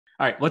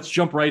All right, let's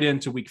jump right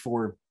into week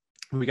 4.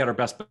 We got our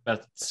best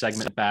bet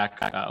segment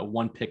back,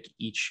 one pick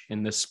each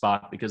in this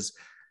spot because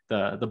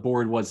the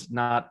board was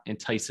not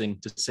enticing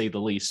to say the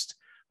least.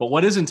 But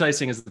what is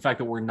enticing is the fact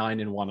that we're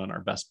 9-1 on our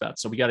best bet.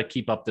 So we got to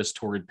keep up this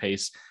torrid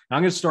pace. And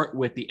I'm going to start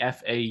with the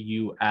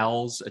FAU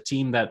Owls, a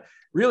team that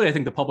really I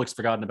think the public's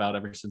forgotten about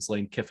ever since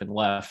Lane Kiffin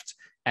left.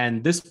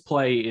 And this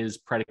play is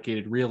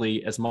predicated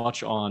really as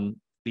much on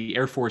the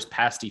Air Force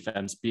pass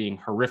defense being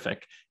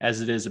horrific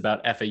as it is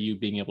about FAU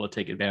being able to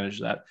take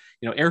advantage of that.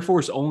 Air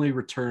Force only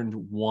returned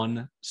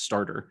one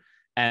starter.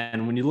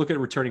 And when you look at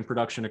returning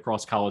production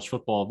across college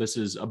football, this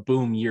is a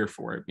boom year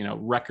for it.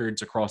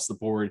 Records across the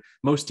board.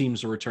 Most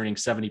teams are returning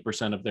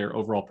 70% of their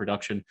overall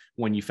production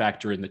when you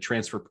factor in the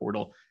transfer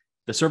portal.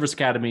 The service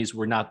academies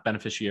were not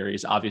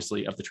beneficiaries,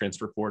 obviously, of the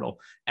transfer portal.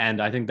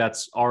 And I think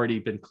that's already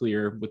been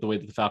clear with the way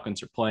that the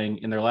Falcons are playing.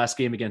 In their last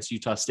game against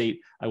Utah State,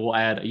 I will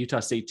add a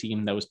Utah State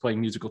team that was playing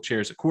musical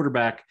chairs at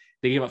quarterback.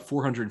 They gave up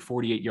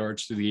 448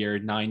 yards through the air,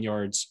 9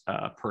 yards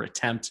per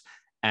attempt,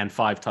 and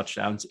 5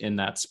 touchdowns in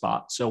that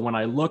spot. So when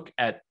I look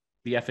at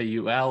the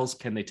FAU Owls,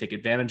 can they take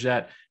advantage of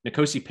that?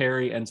 N'Kosi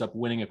Perry ends up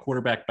winning a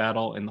quarterback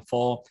battle in the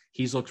fall.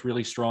 He's looked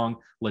really strong.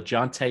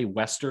 LeJontay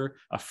Wester,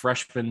 a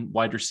freshman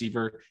wide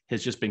receiver,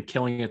 has just been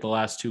killing it the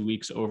last 2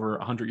 weeks, over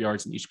 100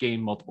 yards in each game,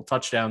 multiple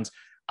touchdowns.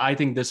 I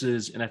think this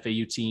is an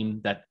FAU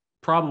team that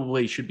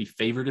probably should be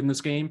favored in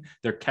this game.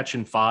 They're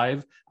catching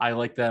 5. I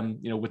like them,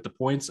 with the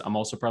points. I'm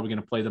also probably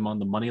going to play them on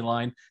the money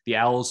line. The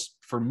Owls,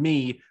 for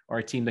me, are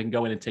a team that can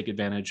go in and take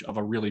advantage of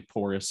a really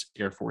porous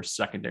Air Force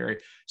secondary.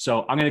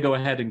 So I'm going to go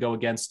ahead and go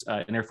against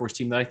an Air Force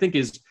team that I think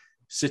is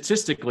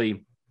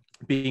statistically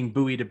being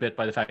buoyed a bit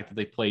by the fact that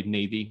they played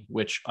Navy,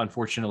 which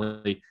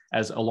unfortunately,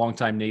 as a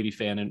longtime Navy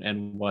fan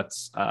and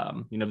what's,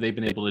 they've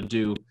been able to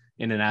do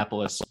in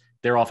Annapolis,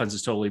 their offense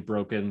is totally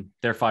broken.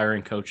 They're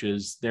firing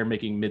coaches. They're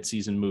making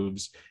midseason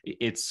moves.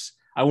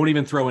 I won't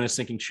even throw in a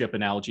sinking ship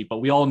analogy,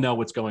 but we all know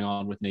what's going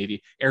on with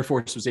Navy. Air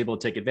Force was able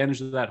to take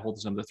advantage of that,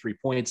 hold them to 3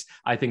 points.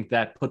 I think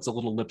that puts a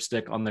little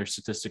lipstick on their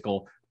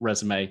statistical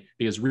resume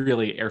because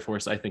really Air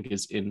Force, I think,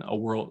 is in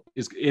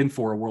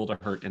for a world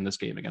of hurt in this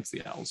game against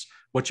the Owls.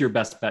 What's your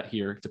best bet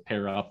here to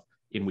pair up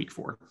in week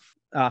 4?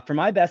 For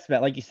my best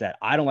bet, like you said,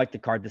 I don't like the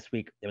card this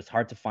week. It was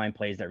hard to find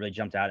plays that really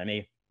jumped out at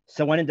me.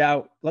 So when in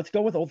doubt, let's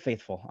go with Old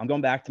Faithful. I'm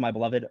going back to my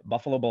beloved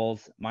Buffalo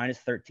Bulls, minus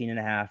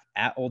 13.5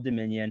 at Old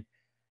Dominion.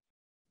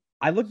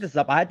 I looked this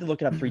up. I had to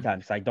look it up 3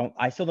 times because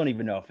I still don't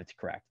even know if it's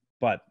correct.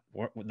 But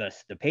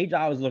the page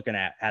I was looking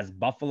at has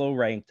Buffalo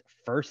ranked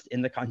first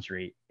in the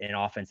country in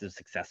offensive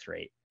success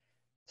rate.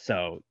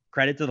 So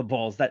credit to the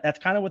Bulls. That's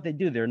kind of what they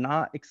do. They're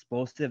not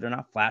explosive. They're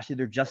not flashy.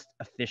 They're just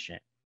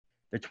efficient.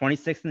 They're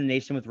 26th in the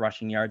nation with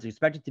rushing yards. They're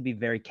expected to be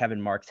very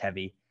Kevin Marks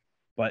heavy.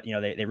 But,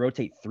 they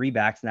rotate 3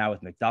 backs now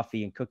with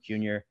McDuffie and Cook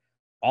Jr.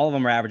 All of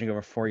them are averaging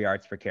over 4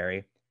 yards per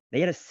carry.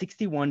 They had a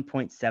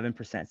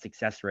 61.7%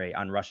 success rate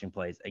on rushing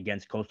plays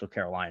against Coastal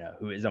Carolina,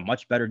 who is a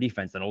much better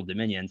defense than Old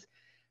Dominion's.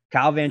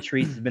 Kyle Van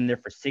Treese has been there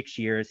for 6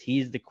 years.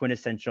 He's the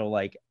quintessential,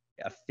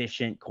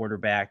 efficient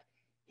quarterback.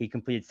 He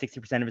completed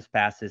 60% of his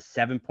passes,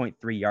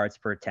 7.3 yards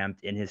per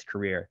attempt in his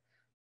career.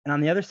 And on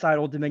the other side,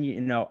 Old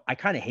Dominion, I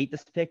kind of hate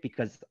this pick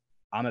because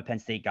I'm a Penn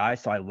State guy,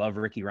 so I love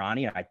Ricky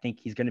Ronnie, and I think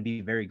he's going to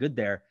be very good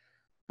there.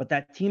 But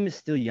that team is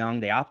still young.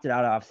 They opted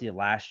out, obviously,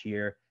 last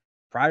year.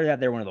 Prior to that,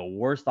 they're one of the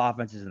worst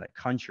offenses in the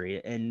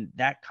country, and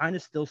that kind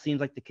of still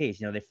seems like the case.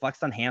 They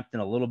flexed on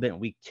Hampton a little bit in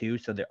week 2,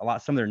 so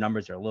some of their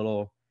numbers are a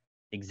little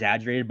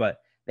exaggerated, but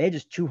they had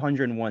just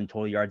 201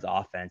 total yards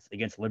offense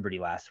against Liberty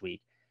last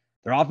week.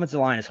 Their offensive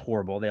line is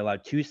horrible. They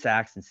allowed 2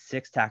 sacks and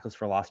 6 tackles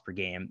for loss per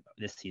game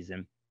this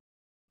season.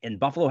 And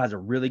Buffalo has a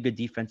really good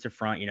defensive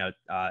front.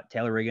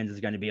 Taylor Riggins is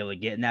going to be able to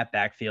get in that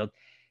backfield.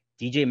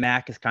 DJ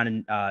Mack has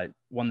kind of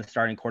won the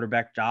starting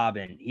quarterback job,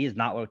 and he has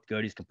not looked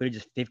good. He's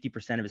completed just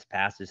 50% of his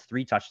passes,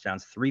 3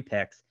 touchdowns, 3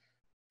 picks.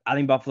 I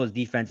think Buffalo's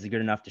defense is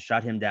good enough to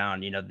shut him down.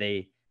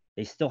 They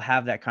still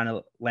have that kind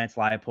of Lance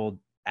Leipold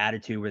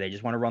attitude where they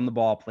just want to run the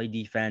ball, play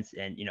defense,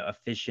 and,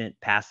 efficient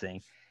passing.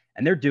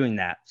 And they're doing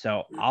that.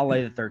 So I'll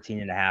lay the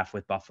 13.5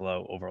 with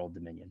Buffalo over Old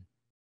Dominion.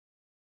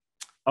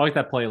 I like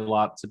that play a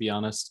lot, to be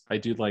honest. I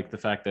do like the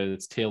fact that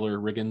it's Taylor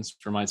Riggins.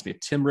 Reminds me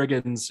of Tim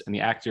Riggins, and the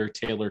actor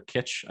Taylor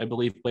Kitsch, I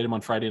believe, played him on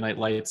Friday Night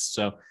Lights.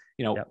 So,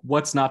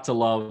 What's not to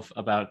love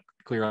about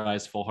clear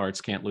eyes, full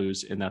hearts, can't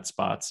lose in that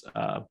spot.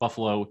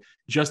 Buffalo,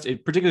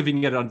 particularly if you can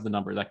get it under the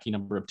number, that key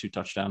number of 2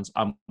 touchdowns.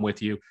 I'm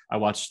with you. I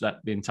watched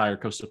the entire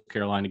Coastal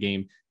Carolina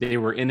game. They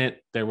were in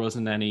it. There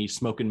wasn't any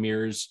smoke and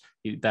mirrors.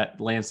 That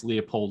Lance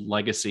Leipold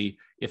legacy.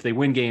 If they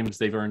win games,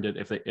 they've earned it.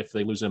 If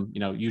they lose them,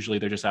 usually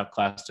they're just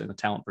outclassed in a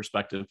talent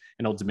perspective.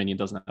 And Old Dominion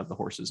doesn't have the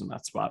horses in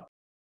that spot.